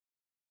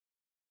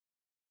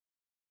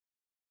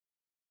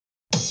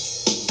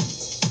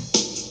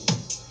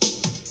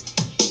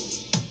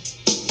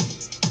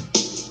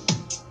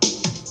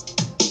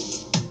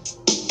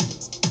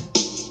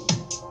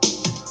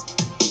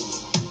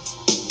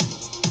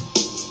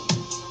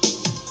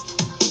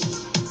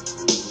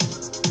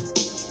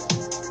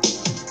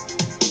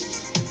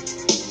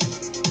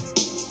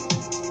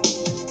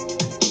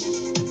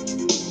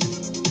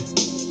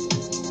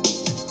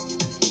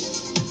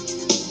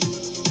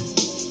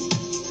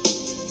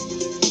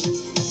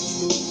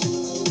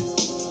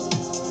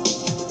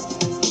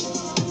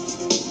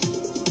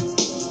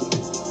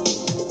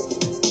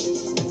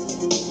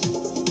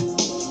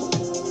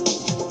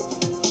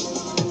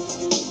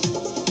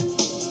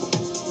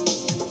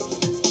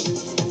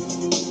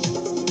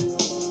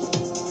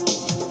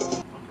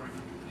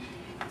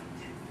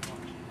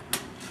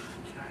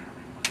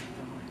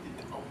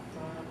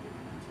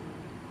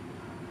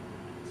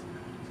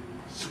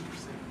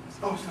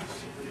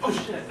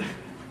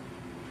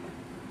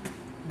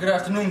Good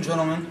afternoon,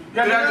 gentlemen.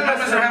 Good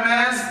afternoon, Mr.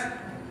 Jimenez.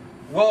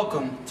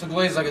 Welcome to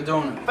Glazed Like a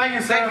Donut. Thank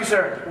you, sir. Thank you,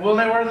 sir. We're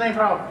the name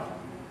proud.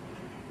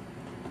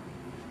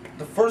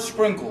 The first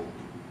sprinkle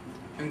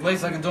in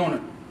Glazed Like a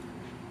Donut,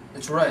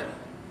 it's red.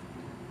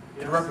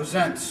 It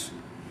represents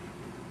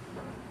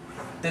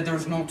that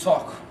there's no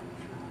talk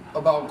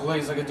about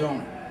Glazed Like a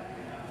Donut.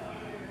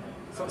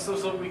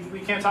 So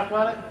we can't talk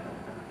about it?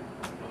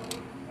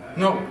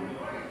 No.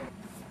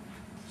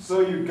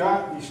 So you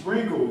got the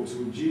sprinkle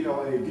to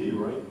GLAD,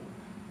 right?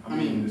 I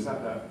mean, it's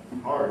not that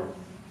hard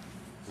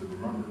to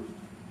remember.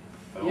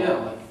 Yeah,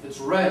 like it's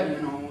red,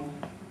 you know.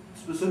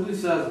 Specifically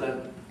says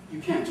that you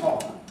can't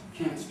talk,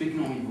 can't speak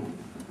no evil.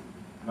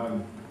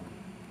 None.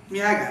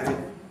 Yeah, I got it.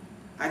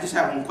 I just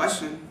have one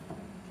question.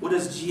 What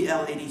does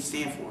GLAD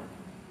stand for?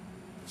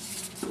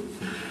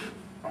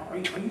 Are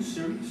you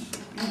serious?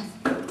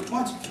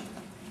 What?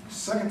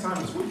 Second time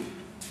this week.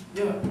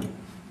 Yeah.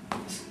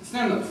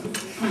 Stand up.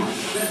 Come on.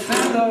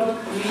 Stand up.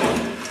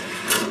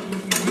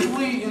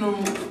 Usually, you know,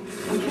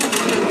 we can't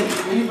say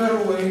it any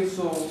better way,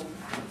 so.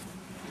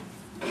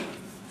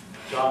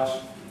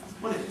 Josh.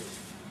 What is it?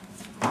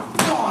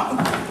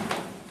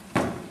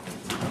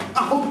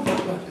 Oh!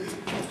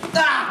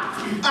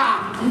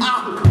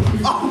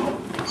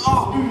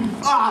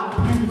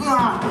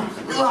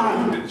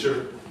 Picture.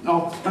 No,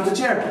 not the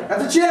chair. Not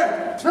the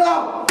chair.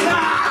 No.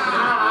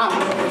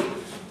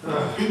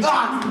 Yo,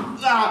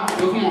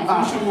 come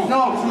on, finish him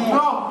off.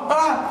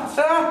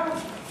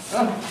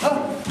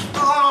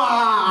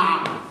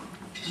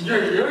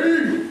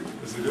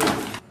 Is it good?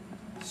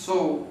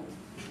 So,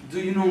 do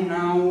you know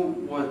now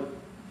what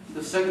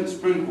the second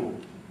sprinkle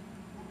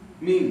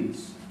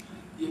means?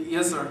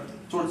 Yes, sir.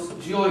 Towards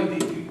GLAD,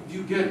 do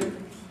you get it?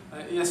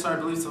 Yes, sir. I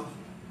believe so.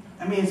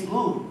 I mean, it's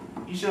blue.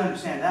 You should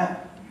understand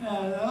that.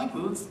 Yeah, I like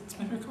blue. It's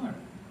my favorite color.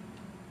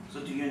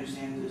 So do you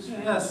understand this?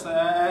 Yes,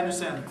 I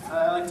understand.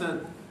 I like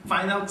to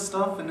find out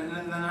stuff and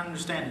then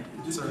understand it.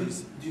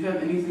 Do you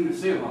have anything to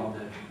say about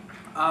that?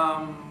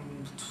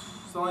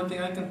 The only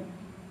thing I can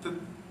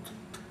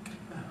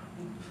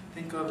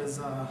think of is,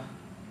 what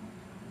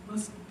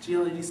does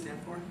GLAD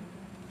stand for?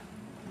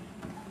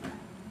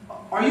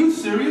 Are you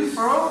serious,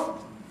 bro?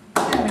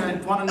 Yeah, I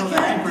mean, I want to know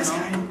that deeper, no?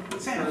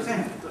 Stand up.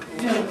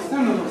 Yeah,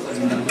 stand up for a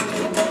second.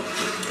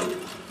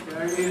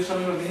 Are you going to show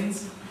me what it means?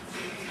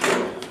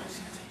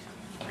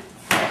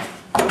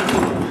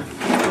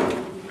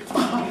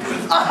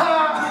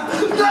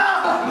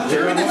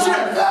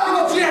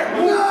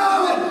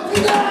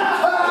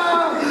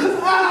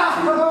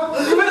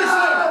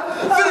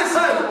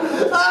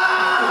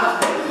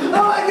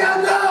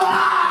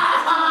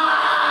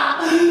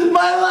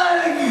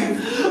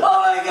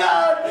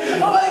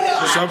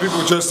 Some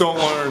people just don't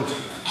learn.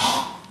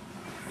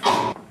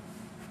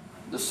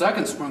 The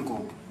second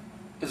sprinkle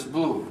is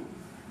blue.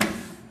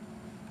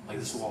 Like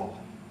this wall.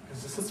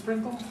 Is this a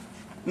sprinkle?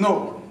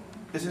 No.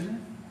 Isn't it?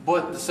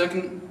 But the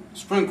second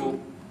sprinkle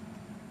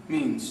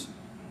means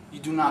you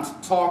do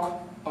not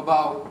talk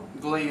about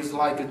Glazed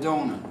Like a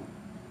Donut.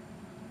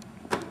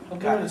 How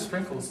good are the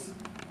sprinkles?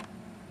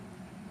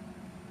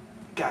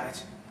 Got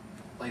it.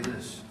 Like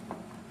this.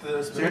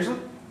 Seriously?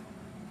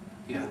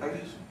 Yeah. Like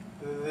this?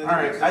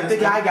 Alright, I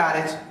think I got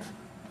it.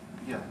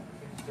 Yeah.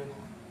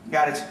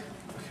 Got it.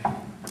 Like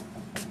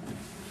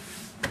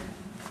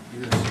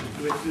this.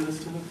 Do we have to do this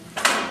to them?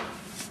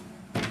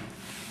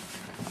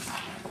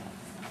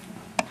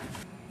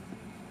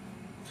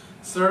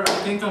 Sir, I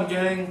think I'm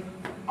getting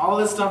all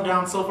this stuff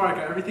down so far. I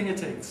got everything it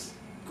takes.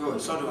 Good.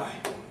 So do I.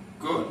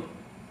 Good.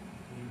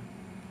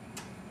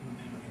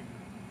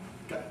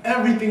 Got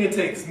everything it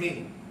takes.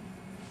 Me.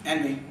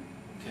 And me.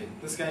 Okay.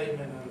 This guy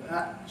even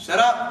Shut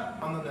up.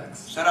 on the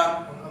next. Shut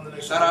up. On the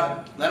next. Shut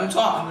up. Let him On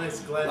talk. the next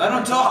glad. Let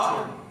him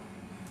talk.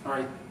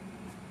 Alright.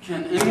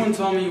 Can anyone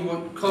tell me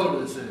what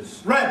color this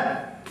is?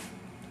 Red.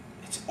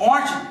 It's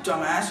orange, you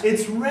dumbass.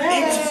 It's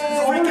red. It's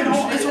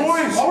freaking It's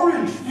orange.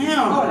 Orange.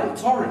 Damn. Got it.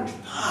 It's orange.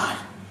 God.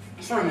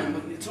 Sorry, man,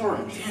 but it's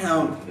orange.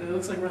 Damn. It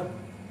looks like red.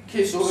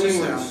 Okay, so Sit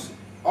anyways,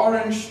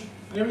 orange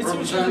You ever see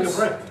me shape like a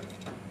brick?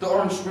 the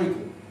orange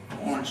sprinkle.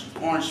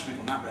 Orange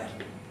sprinkle, not red.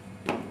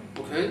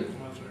 Okay?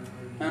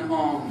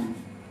 And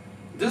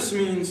this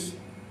means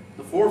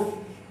the fourth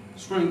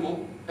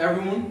sprinkle,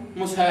 everyone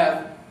must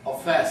have a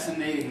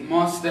fascinating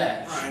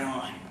mustache. Right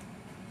on.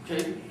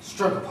 Okay?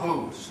 Strike a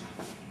pose.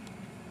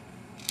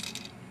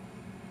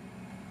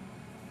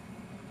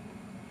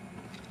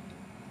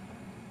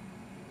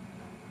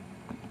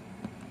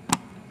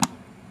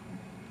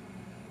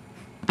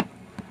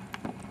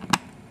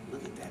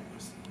 Look at that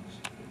mustache.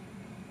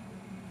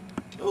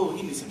 Oh,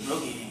 he needs some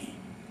Rogaine.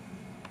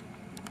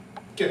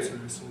 Get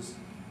some missiles.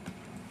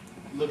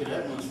 Look at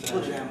that mustache.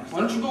 Look at that mustache. Why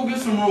don't you go get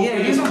some roll?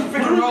 Yeah, get some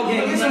freaking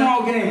Rogaine. Get some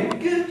Rogaine.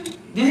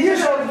 Did you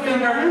show the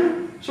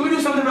finger? Should we do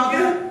something about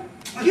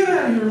that? Get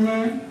out of here,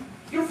 man.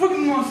 Get a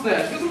freaking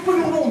mustache. Get some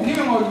freaking roll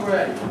game while you're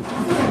at it.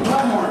 Freaking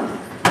Walmart.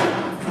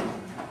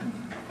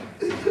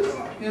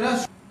 Yeah,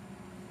 that's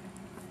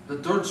the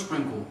third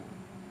sprinkle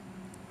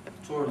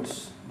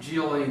towards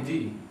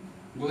GLAD,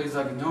 glazed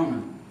like a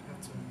donut,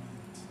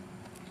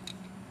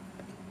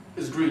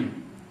 is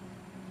green.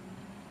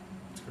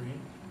 green?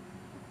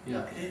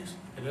 Yeah. It is.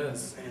 It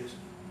is. It is.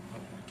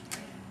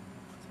 Okay.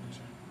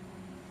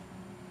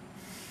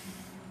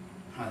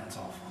 Ah, that's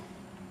awful.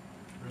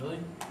 Really?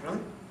 Really?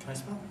 Can I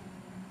spell?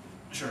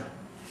 Sure.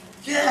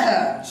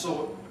 Yeah.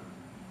 So,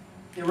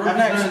 it Up next.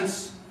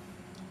 represents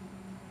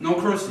no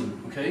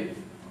cursing, okay?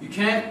 You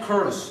can't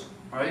curse,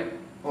 right?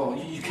 Well,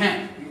 you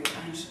can't.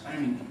 I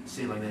didn't mean to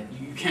say it like that.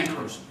 You can't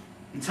curse.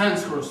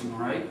 Intense cursing,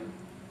 alright?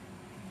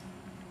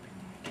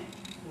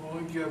 Will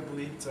it get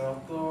bleeped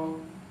out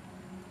though?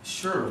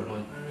 Sure,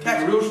 but I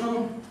in the real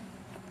show,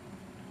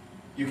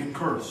 you can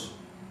curse.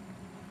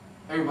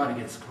 Everybody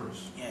gets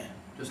cursed. Yeah.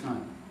 Just not.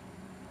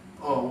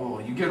 Oh,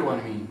 well, you get what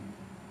I mean.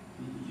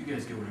 You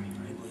guys get what I mean,